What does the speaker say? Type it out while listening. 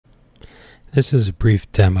This is a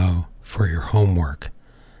brief demo for your homework.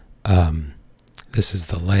 This is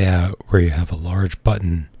the layout where you have a large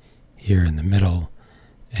button here in the middle,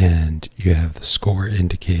 and you have the score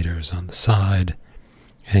indicators on the side,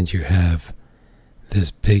 and you have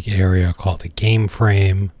this big area called a game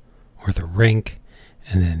frame or the rink,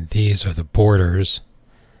 and then these are the borders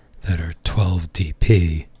that are 12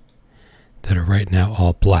 dp that are right now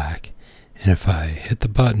all black. And if I hit the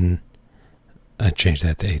button, I change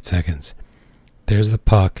that to 8 seconds. There's the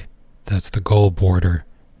puck, that's the goal border,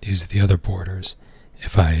 these are the other borders.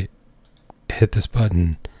 If I hit this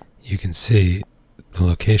button, you can see the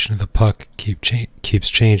location of the puck keeps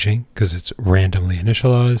changing because it's randomly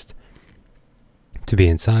initialized to be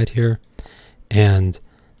inside here, and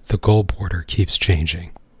the goal border keeps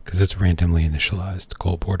changing because it's randomly initialized.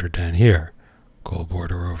 Goal border down here, goal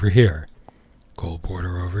border over here, goal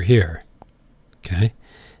border over here. Okay,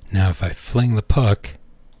 now if I fling the puck,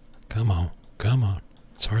 come on,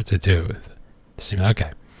 it's hard to do.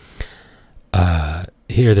 Okay.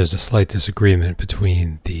 Here there's a slight disagreement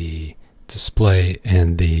between the display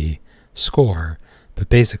and the score, but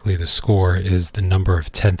basically the score is the number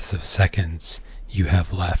of tenths of seconds you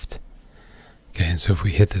have left. Okay, and so if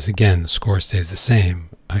we hit this again, the score stays the same.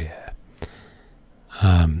 Oh yeah.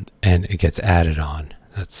 And it gets added on.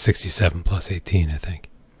 That's 67 plus 18, I think.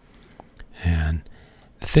 And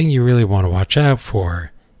the thing you really want to watch out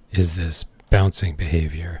for is this bouncing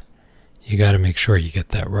behavior. You got to make sure you get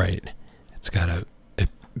that right. It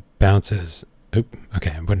bounces.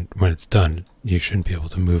 Okay, when it's done, you shouldn't be able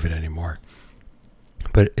to move it anymore.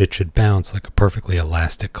 But it should bounce like a perfectly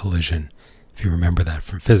elastic collision, if you remember that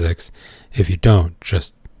from physics. If you don't,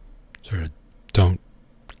 just sort of don't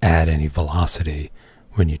add any velocity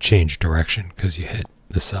when you change direction because you hit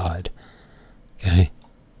the side. Okay?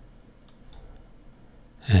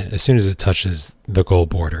 And as soon as it touches the goal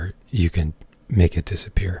border, you can make it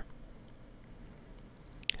disappear.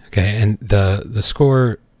 Okay, and the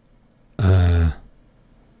score, oh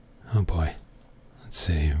boy, let's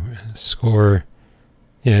see, score,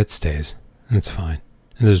 yeah, it stays, that's fine.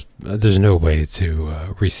 And there's no way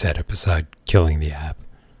to reset it beside killing the app,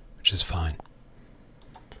 which is fine.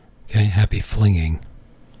 Okay, happy flinging.